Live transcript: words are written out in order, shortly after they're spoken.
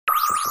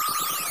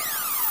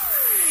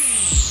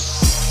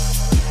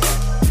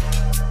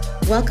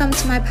Welcome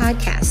to my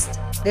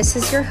podcast. This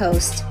is your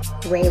host,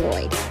 Ray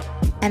Lloyd,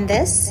 and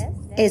this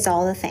is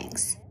All the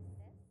Things.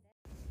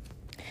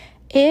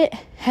 It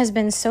has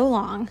been so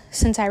long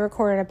since I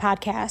recorded a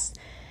podcast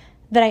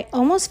that I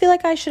almost feel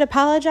like I should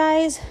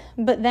apologize,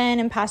 but then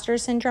imposter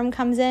syndrome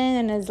comes in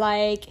and is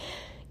like,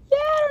 yeah,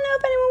 I don't know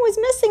if anyone was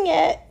missing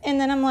it.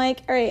 And then I'm like,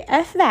 all right,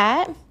 F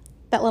that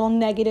little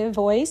negative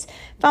voice.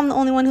 If I'm the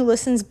only one who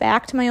listens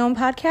back to my own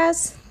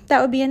podcast, that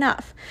would be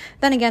enough.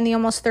 Then again, the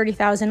almost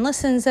 30,000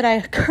 listens that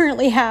I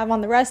currently have on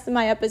the rest of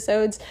my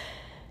episodes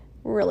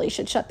really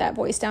should shut that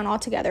voice down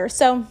altogether.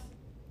 So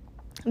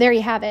there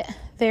you have it.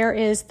 There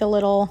is the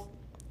little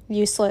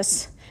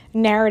useless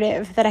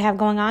narrative that I have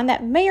going on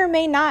that may or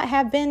may not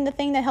have been the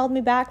thing that held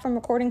me back from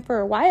recording for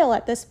a while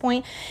at this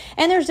point.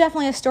 And there's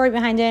definitely a story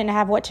behind it, and I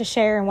have what to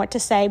share and what to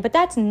say, but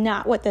that's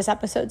not what this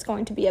episode's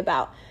going to be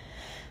about.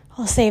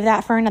 I'll save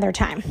that for another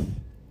time.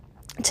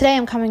 Today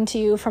I'm coming to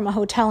you from a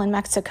hotel in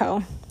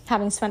Mexico,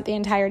 having spent the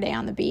entire day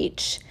on the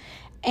beach,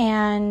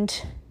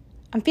 and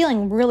I'm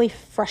feeling really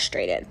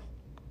frustrated.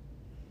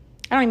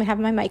 I don't even have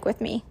my mic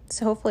with me,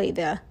 so hopefully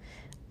the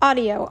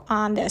audio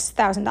on this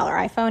 $1,000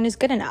 iPhone is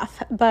good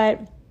enough, but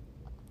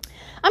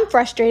I'm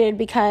frustrated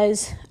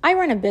because I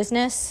run a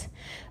business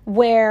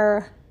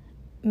where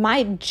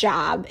my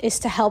job is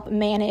to help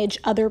manage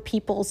other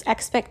people's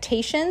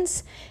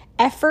expectations,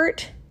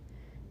 effort,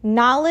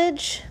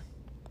 knowledge,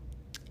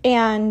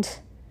 and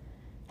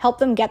help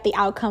them get the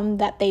outcome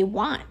that they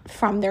want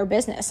from their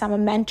business. I'm a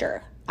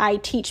mentor. I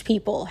teach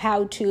people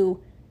how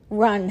to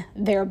run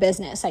their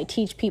business. I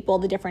teach people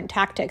the different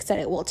tactics that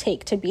it will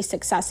take to be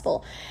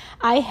successful.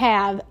 I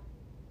have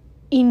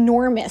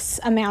enormous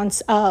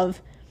amounts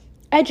of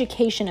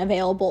education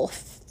available,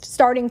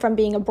 starting from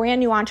being a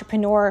brand new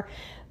entrepreneur,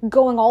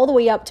 going all the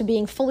way up to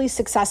being fully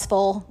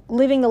successful,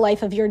 living the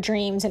life of your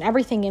dreams, and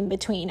everything in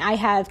between. I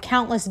have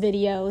countless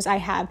videos. I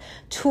have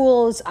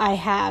tools. I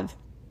have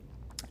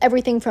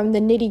everything from the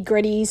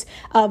nitty-gritties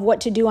of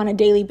what to do on a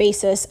daily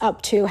basis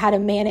up to how to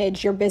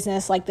manage your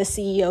business like the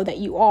CEO that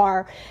you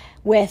are,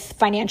 with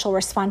financial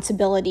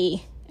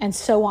responsibility and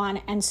so on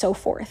and so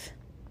forth.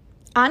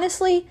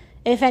 Honestly,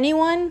 if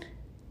anyone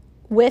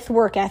with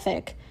work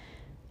ethic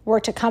were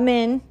to come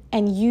in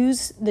and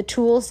use the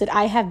tools that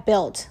I have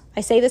built, I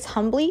say this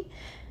humbly,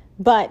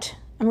 but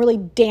I'm really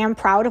damn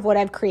proud of what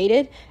I've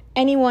created.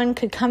 Anyone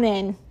could come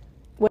in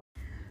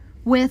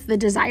with the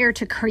desire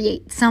to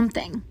create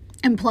something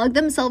and plug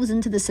themselves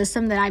into the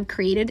system that I've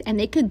created, and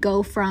they could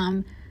go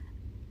from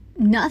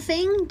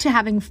nothing to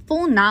having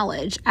full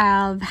knowledge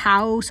of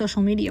how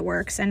social media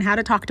works and how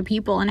to talk to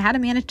people and how to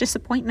manage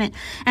disappointment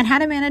and how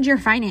to manage your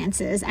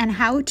finances and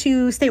how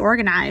to stay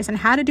organized and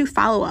how to do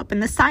follow-up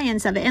and the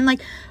science of it. And like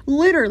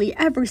literally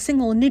every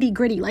single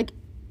nitty-gritty, like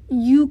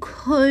you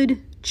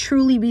could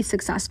truly be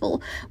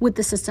successful with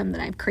the system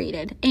that I've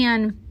created.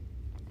 And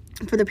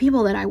for the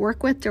people that I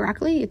work with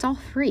directly, it's all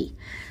free.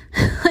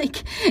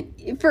 Like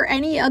for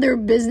any other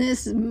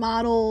business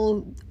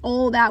model,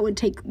 all that would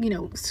take,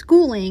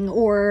 schooling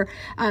or,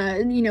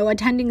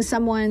 attending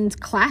someone's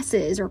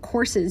classes or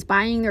courses,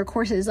 buying their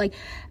courses. Like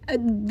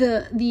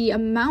the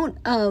amount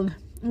of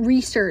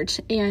research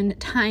and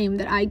time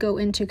that I go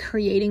into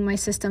creating my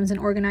systems and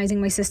organizing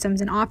my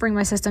systems and offering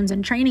my systems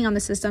and training on the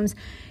systems,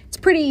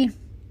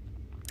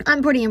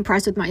 I'm pretty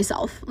impressed with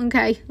myself.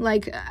 Okay.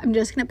 Like I'm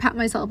just going to pat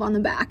myself on the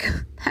back.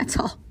 That's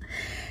all.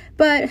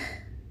 But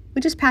we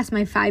just passed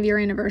my 5-year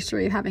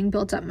anniversary of having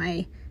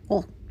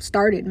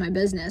started my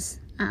business,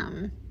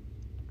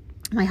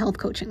 my health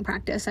coaching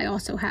practice. I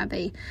also have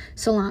a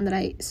salon that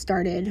I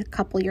started a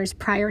couple years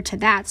prior to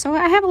that. So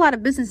I have a lot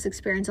of business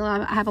experience.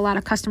 I have a lot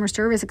of customer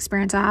service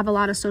experience. I have a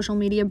lot of social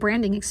media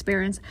branding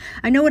experience.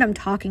 I know what I'm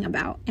talking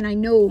about, and I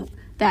know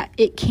that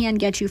it can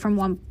get you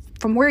from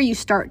where you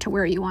start to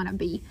where you want to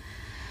be.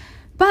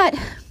 But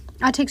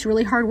that takes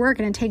really hard work,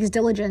 and it takes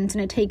diligence,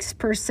 and it takes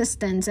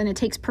persistence, and it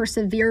takes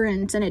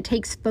perseverance, and it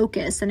takes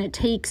focus, and it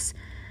takes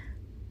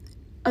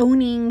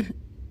owning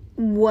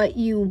what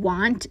you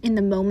want in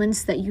the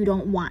moments that you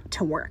don't want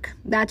to work.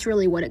 That's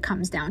really what it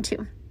comes down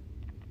to.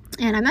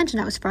 And I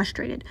mentioned I was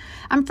frustrated.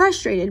 I'm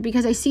frustrated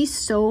because I see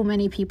so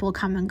many people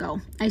come and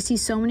go. I see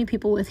so many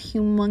people with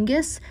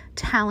humongous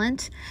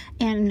talent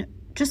and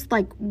just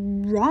like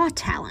raw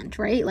talent,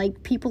 right?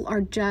 Like people are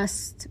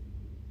just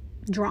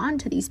drawn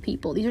to these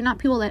people. These are not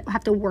people that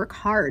have to work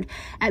hard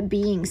at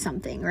being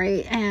something,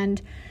 right? And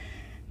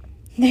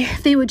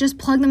they would just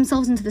plug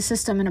themselves into the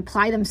system and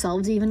apply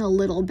themselves even a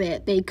little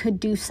bit. They could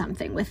do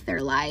something with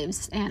their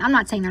lives. And I'm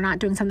not saying they're not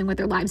doing something with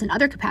their lives in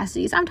other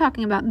capacities. I'm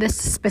talking about this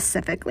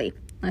specifically.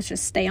 Let's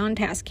just stay on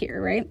task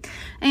here, right?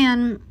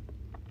 And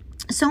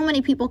so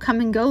many people come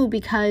and go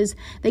because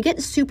they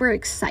get super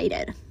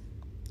excited.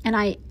 And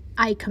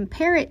I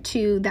compare it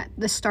to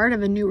the start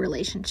of a new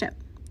relationship.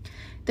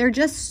 They're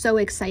just so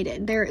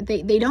excited.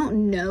 They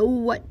don't know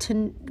what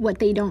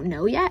they don't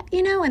know yet,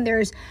 and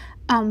there's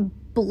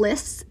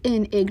bliss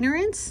in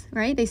ignorance,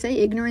 right? They say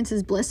ignorance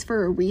is bliss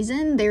for a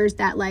reason. There's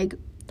that like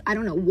I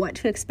don't know what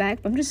to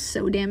expect, but I'm just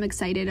so damn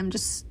excited. I'm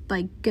just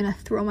like gonna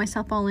throw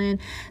myself all in.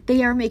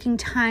 They are making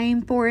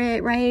time for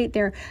it, right?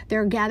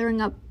 They're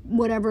gathering up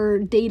whatever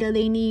data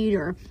they need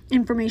or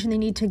information they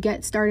need to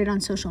get started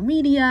on social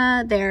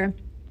media. They're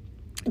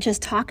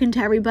just talking to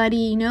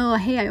everybody,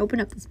 hey, I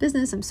opened up this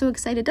business. I'm so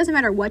excited. It doesn't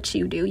matter what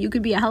you do. You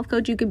could be a health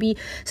coach. You could be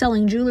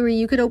selling jewelry.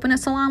 You could open a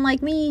salon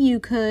like me.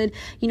 You could,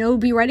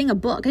 be writing a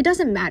book. It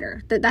doesn't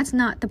matter. That's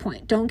not the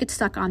point. Don't get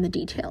stuck on the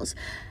details.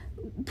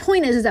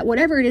 Point is that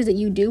whatever it is that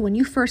you do, when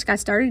you first got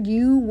started,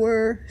 you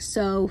were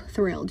so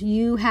thrilled.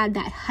 You had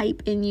that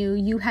hype in you.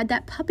 You had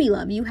that puppy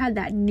love. You had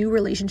that new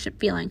relationship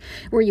feeling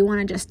where you want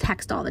to just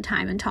text all the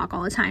time and talk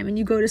all the time, and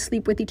you go to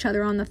sleep with each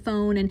other on the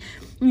phone, and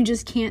you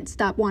just can't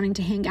stop wanting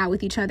to hang out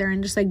with each other,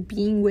 and just like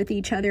being with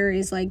each other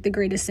is like the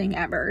greatest thing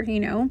ever,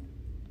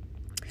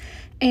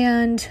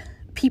 And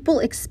people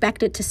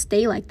expect it to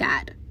stay like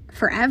that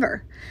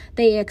forever.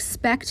 They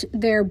expect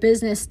their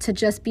business to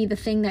just be the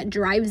thing that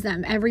drives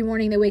them. Every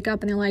morning they wake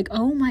up and they're like,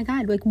 oh my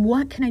God, like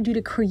what can I do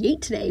to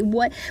create today?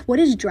 What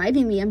is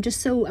driving me? I'm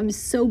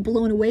so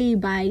blown away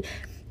by,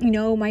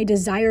 my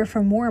desire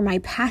for more, my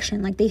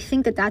passion. Like they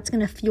think that that's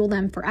going to fuel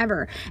them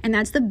forever. And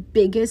that's the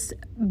biggest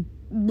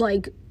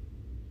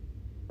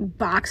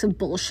box of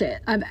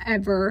bullshit I've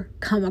ever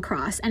come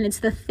across. And it's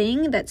the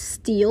thing that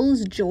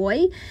steals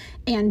joy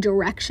and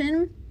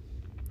direction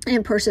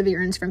and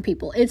perseverance from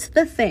people. It's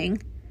the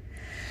thing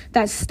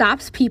that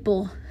stops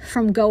people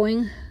from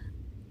going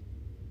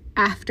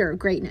after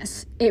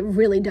greatness. It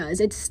really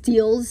does. It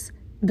steals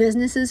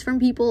businesses from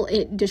people.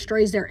 It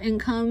destroys their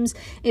incomes.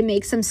 It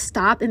makes them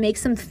stop. It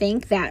makes them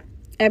think that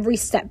every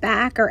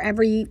setback or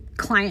every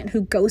client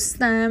who ghosts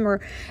them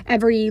or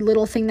every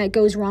little thing that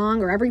goes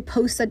wrong or every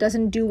post that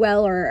doesn't do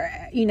well or,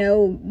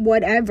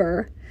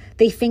 whatever,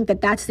 they think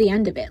that that's the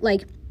end of it.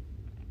 Like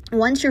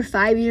once you're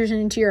 5 years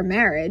into your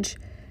marriage,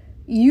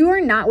 you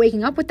are not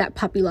waking up with that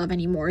puppy love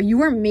anymore.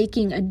 You are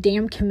making a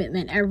damn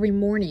commitment every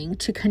morning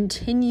to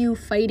continue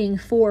fighting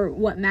for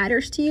what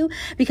matters to you,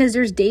 because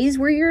there's days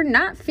where you're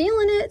not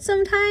feeling it.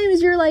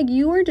 Sometimes you're like,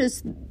 you are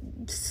just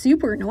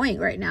super annoying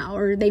right now,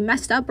 or they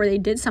messed up, or they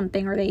did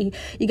something, or you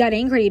got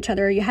angry at each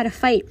other, or you had a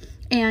fight.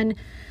 And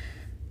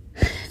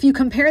if you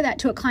compare that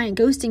to a client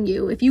ghosting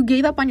you, if you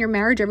gave up on your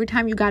marriage every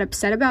time you got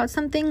upset about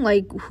something,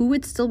 like who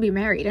would still be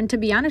married? And to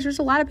be honest, there's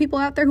a lot of people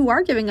out there who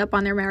are giving up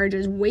on their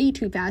marriages way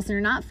too fast and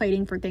are not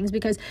fighting for things,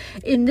 because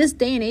in this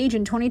day and age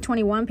in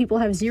 2021, people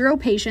have zero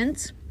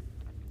patience.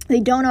 They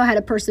don't know how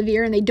to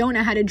persevere, and they don't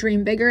know how to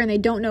dream bigger, and they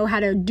don't know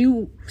how to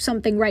do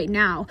something right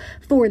now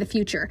for the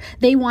future.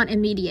 They want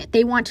immediate.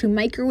 They want to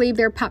microwave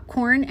their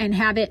popcorn and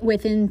have it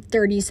within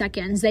 30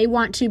 seconds. They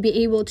want to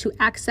be able to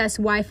access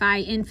Wi-Fi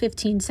in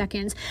 15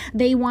 seconds.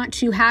 They want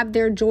to have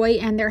their joy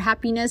and their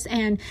happiness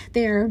and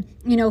their,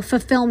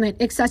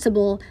 fulfillment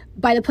accessible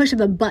by the push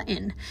of a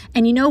button.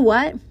 And you know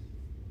what?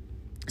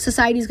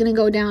 Society is going to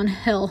go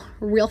downhill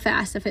real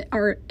fast if it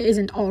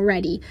isn't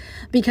already,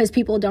 because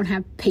people don't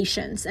have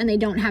patience and they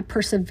don't have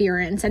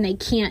perseverance, and they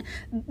can't,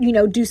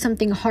 do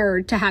something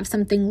hard to have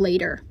something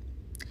later.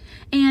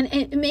 And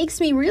it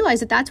makes me realize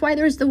that that's why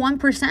there's the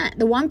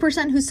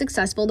 1% who's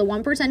successful, the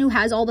 1% who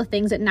has all the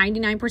things that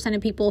 99%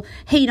 of people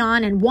hate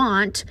on and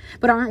want,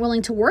 but aren't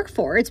willing to work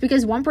for. It's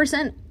because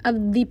 1%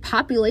 of the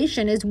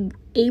population is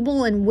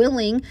able and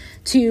willing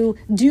to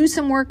do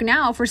some work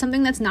now for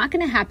something that's not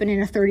going to happen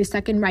in a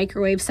 30-second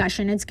microwave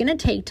session. It's going to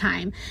take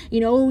time.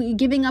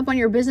 Giving up on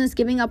your business,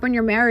 giving up on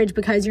your marriage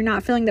because you're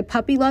not feeling the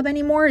puppy love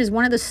anymore is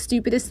one of the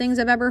stupidest things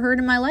I've ever heard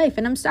in my life.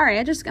 And I'm sorry,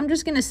 I'm just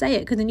going to say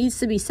it because it needs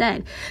to be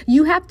said.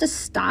 You have to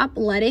stop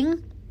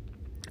letting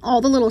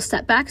all the little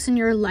setbacks in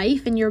your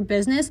life and your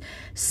business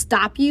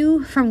stop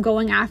you from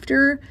going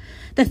after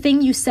the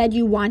thing you said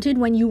you wanted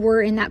when you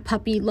were in that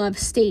puppy love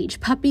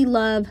stage. Puppy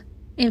love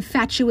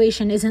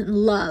infatuation isn't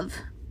love.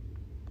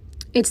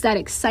 It's that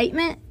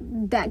excitement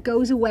that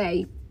goes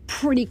away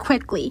pretty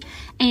quickly.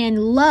 And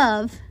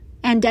love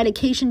and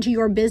dedication to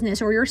your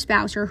business or your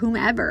spouse or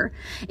whomever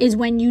is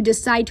when you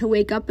decide to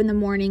wake up in the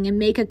morning and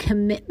make a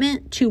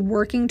commitment to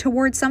working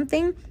towards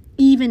something,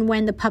 even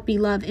when the puppy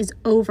love is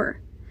over.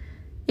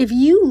 If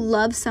you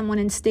love someone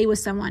and stay with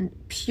someone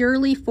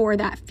purely for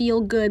that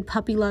feel-good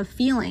puppy love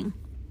feeling,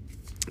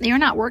 you're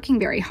not working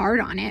very hard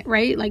on it,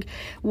 right? Like,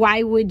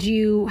 why would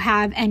you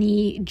have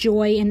any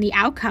joy in the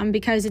outcome?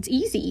 Because it's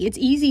easy. It's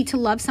easy to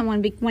love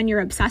someone when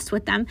you're obsessed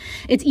with them.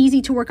 It's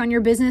easy to work on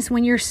your business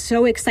when you're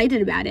so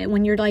excited about it,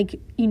 when you're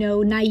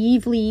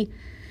naively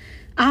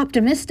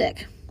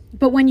optimistic.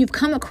 But when you've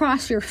come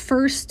across your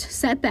first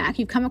setback,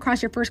 you've come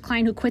across your first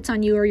client who quits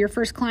on you, or your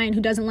first client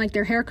who doesn't like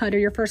their haircut, or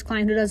your first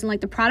client who doesn't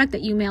like the product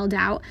that you mailed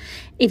out,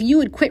 if you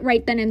would quit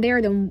right then and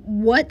there, then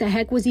what the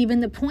heck was even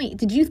the point?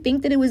 Did you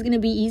think that it was going to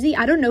be easy?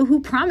 I don't know who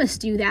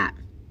promised you that.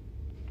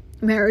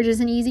 Marriage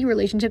isn't easy.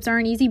 Relationships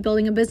aren't easy.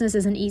 Building a business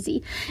isn't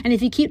easy. And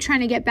if you keep trying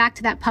to get back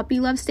to that puppy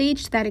love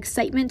stage, to that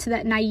excitement, to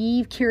that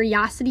naive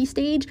curiosity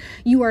stage,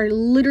 you are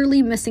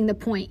literally missing the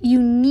point.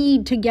 You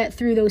need to get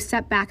through those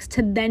setbacks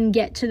to then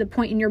get to the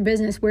point in your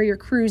business where you're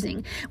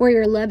cruising, where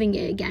you're loving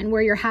it again,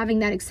 where you're having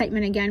that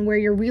excitement again, where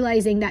you're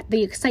realizing that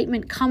the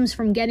excitement comes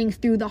from getting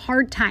through the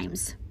hard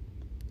times.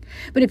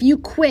 But if you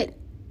quit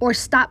or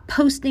stop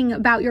posting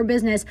about your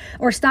business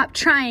or stop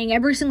trying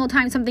every single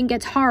time something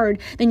gets hard,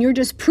 then you're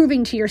just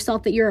proving to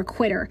yourself that you're a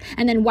quitter.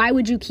 And then why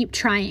would you keep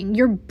trying?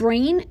 Your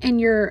brain and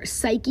your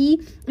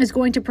psyche is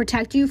going to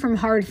protect you from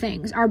hard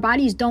things. Our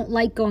bodies don't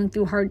like going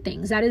through hard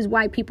things. That is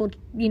why people,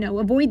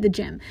 avoid the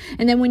gym.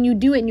 And then when you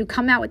do it and you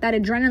come out with that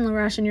adrenaline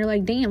rush and you're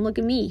like, damn, look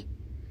at me,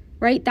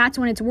 right? That's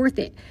when it's worth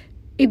it.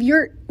 If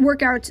your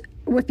workouts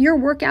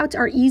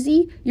are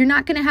easy, you're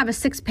not going to have a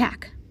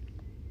six-pack.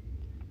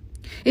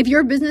 If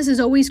your business is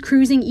always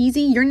cruising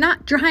easy, you're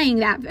not trying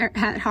that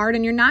hard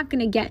and you're not going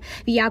to get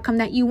the outcome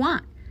that you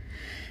want.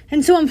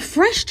 And so I'm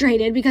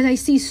frustrated because I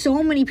see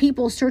so many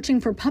people searching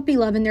for puppy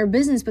love in their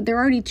business, but they're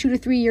already 2 to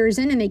 3 years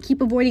in and they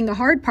keep avoiding the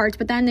hard parts,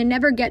 but then they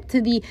never get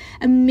to the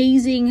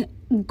amazing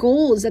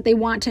goals that they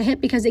want to hit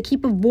because they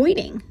keep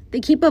avoiding. They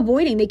keep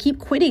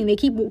quitting, they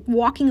keep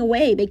walking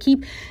away, they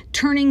keep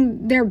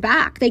turning their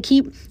back, they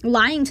keep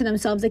lying to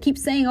themselves, they keep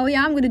saying, oh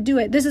yeah, I'm going to do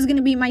it, this is going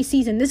to be my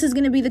season, this is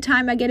going to be the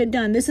time I get it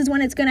done, this is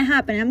when it's going to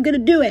happen, I'm going to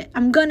do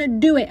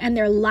it, and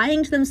they're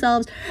lying to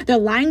themselves, they're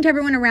lying to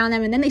everyone around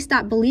them, and then they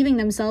stop believing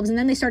themselves, and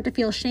then they start to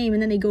feel shame,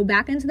 and then they go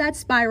back into that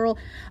spiral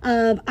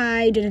of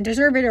I didn't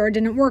deserve it, or it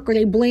didn't work, or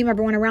they blame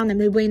everyone around them,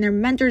 they blame their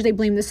mentors, they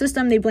blame the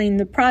system, they blame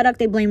the product,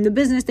 they blame the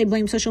business, they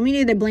blame social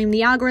media, they blame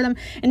the algorithm,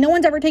 and no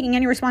one's ever taking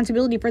any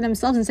responsibility for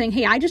themselves and saying,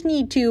 hey, I just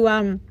need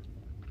to,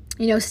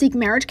 seek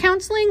marriage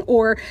counseling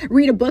or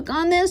read a book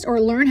on this or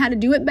learn how to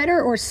do it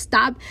better or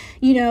stop,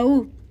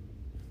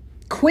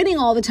 quitting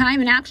all the time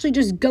and actually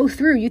just go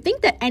through. You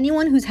think that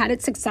anyone who's had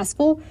it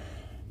successful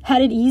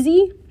had it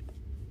easy?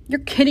 You're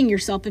kidding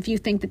yourself if you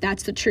think that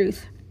that's the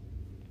truth.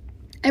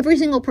 Every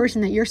single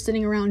person that you're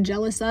sitting around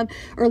jealous of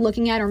or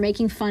looking at or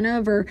making fun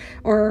of or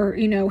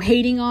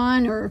hating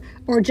on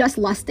or just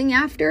lusting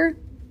after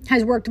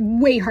has worked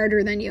way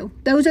harder than you.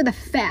 Those are the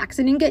facts.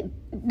 They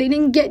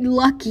didn't get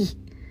lucky.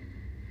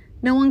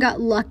 No one got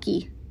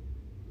lucky.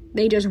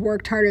 They just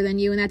worked harder than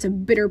you, and that's a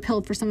bitter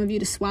pill for some of you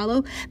to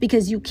swallow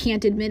because you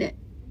can't admit it.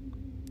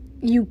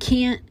 You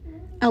can't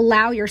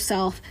allow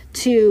yourself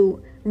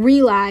to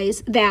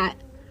realize that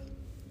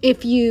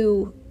if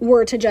you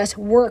were to just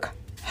work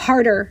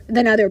harder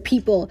than other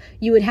people,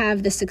 you would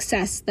have the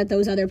success that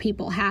those other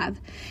people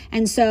have.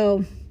 And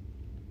so,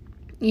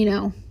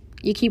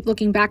 you keep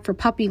looking back for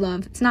puppy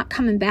love. It's not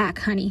coming back,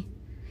 honey.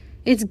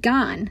 It's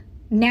gone.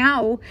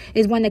 Now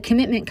is when the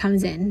commitment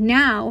comes in.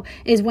 Now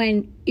is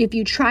when, if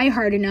you try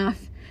hard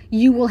enough,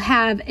 you will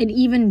have an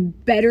even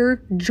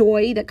better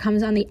joy that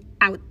comes on the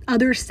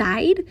other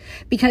side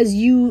because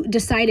you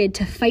decided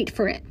to fight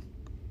for it.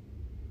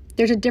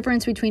 There's a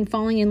difference between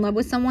falling in love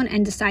with someone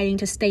and deciding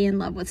to stay in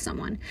love with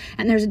someone.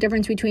 And there's a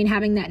difference between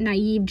having that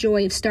naive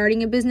joy of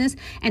starting a business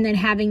and then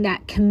having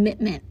that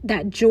commitment,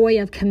 that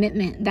joy of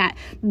commitment, that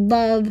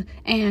love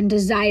and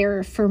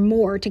desire for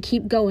more to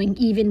keep going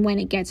even when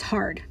it gets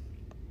hard.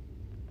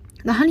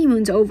 The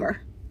honeymoon's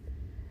over.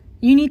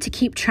 You need to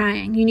keep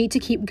trying. You need to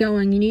keep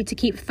going. You need to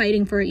keep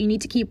fighting for it. You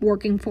need to keep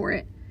working for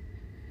it.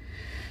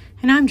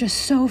 And I'm just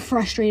so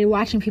frustrated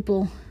watching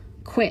people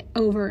quit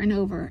over and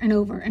over and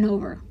over and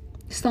over,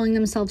 selling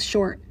themselves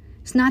short.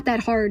 It's not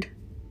that hard.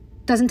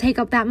 It doesn't take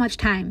up that much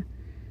time.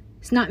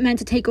 It's not meant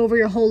to take over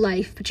your whole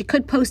life, but you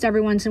could post every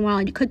once in a while.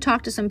 You could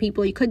talk to some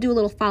people. You could do a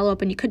little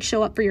follow-up, and you could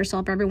show up for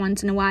yourself every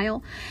once in a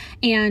while.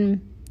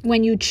 And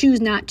when you choose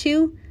not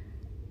to,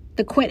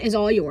 the quit is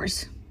all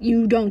yours.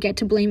 You don't get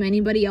to blame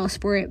anybody else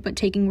for it, but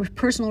taking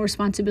personal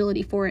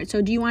responsibility for it. So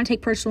do you want to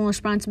take personal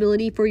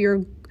responsibility for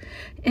your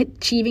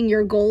achieving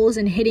your goals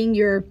and hitting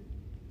your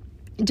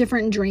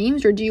different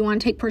dreams, or do you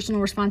want to take personal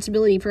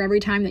responsibility for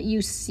every time that you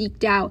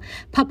seeked out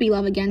puppy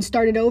love again,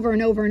 started over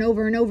and over and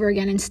over and over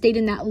again, and stayed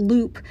in that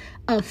loop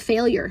of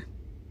failure?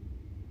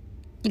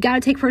 You got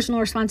to take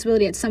personal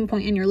responsibility at some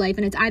point in your life,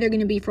 and it's either going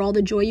to be for all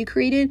the joy you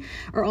created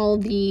or all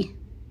the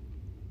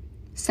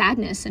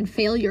sadness and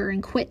failure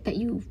and quit that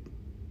you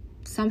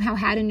somehow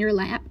had in your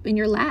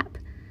lap.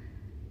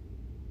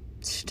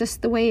 It's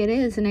just the way it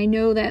is. And I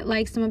know that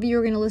some of you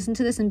are going to listen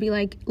to this and be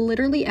like,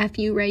 literally F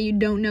you, Ray, you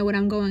don't know what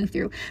I'm going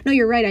through. No,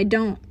 you're right. I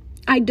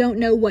don't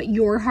know what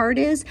your heart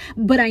is,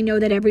 but I know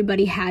that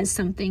everybody has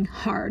something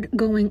hard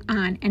going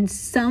on, and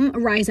some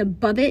rise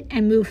above it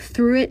and move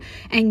through it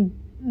and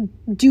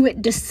do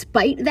it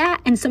despite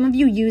that. And some of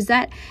you use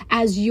that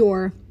as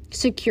your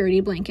security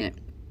blanket.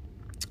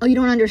 Oh, you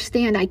don't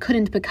understand. I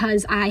couldn't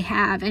because I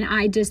have,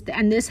 and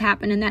this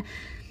happened and that.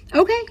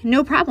 Okay,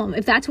 no problem.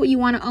 If that's what you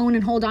want to own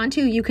and hold on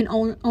to, you can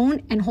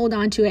own and hold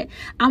on to it.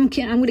 I'm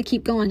going to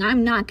keep going.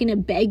 I'm not going to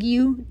beg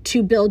you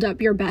to build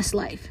up your best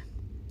life.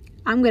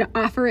 I'm going to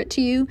offer it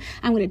to you.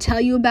 I'm going to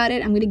tell you about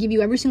it. I'm going to give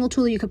you every single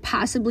tool you could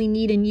possibly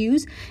need and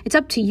use. It's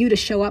up to you to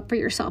show up for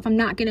yourself. I'm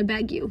not going to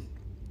beg you.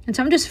 And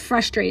so I'm just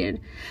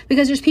frustrated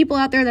because there's people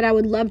out there that I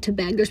would love to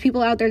beg. There's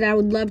people out there that I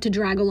would love to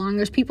drag along.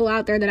 There's people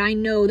out there that I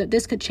know that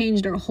this could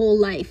change their whole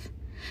life,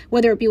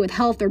 whether it be with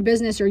health or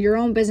business or your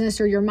own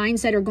business or your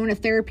mindset or going to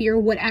therapy or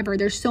whatever.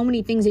 There's so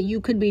many things that you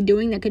could be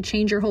doing that could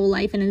change your whole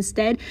life. And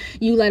instead,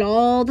 you let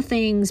all the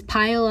things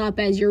pile up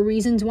as your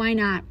reasons why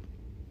not.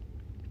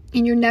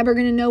 And you're never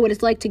going to know what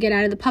it's like to get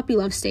out of the puppy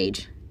love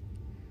stage.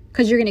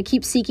 Because you're going to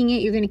keep seeking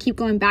it. You're going to keep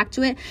going back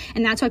to it.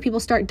 And that's why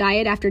people start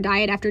diet after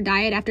diet after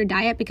diet after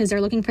diet, because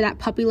they're looking for that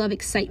puppy love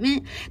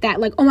excitement that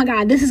like, oh my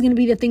God, this is going to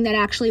be the thing that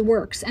actually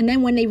works. And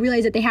then when they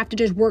realize that they have to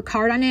just work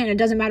hard on it and it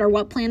doesn't matter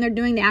what plan they're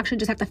doing, they actually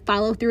just have to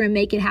follow through and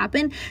make it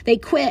happen, they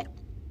quit.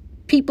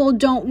 People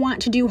don't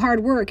want to do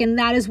hard work. And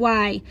that is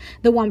why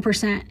the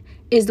 1%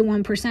 is the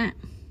 1%.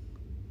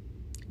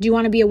 Do you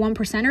want to be a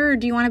 1%er or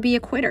do you want to be a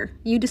quitter?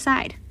 You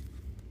decide.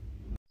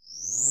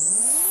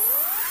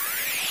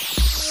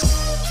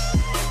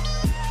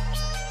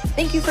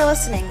 Thank you for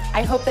listening.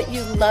 I hope that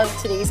you loved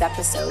today's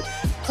episode.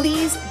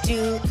 Please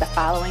do the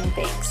following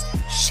things.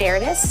 Share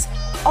this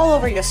all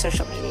over your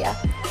social media.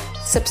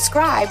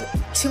 Subscribe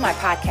to my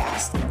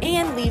podcast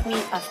and leave me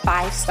a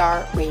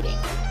 5-star rating.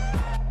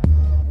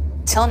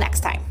 Till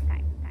next time.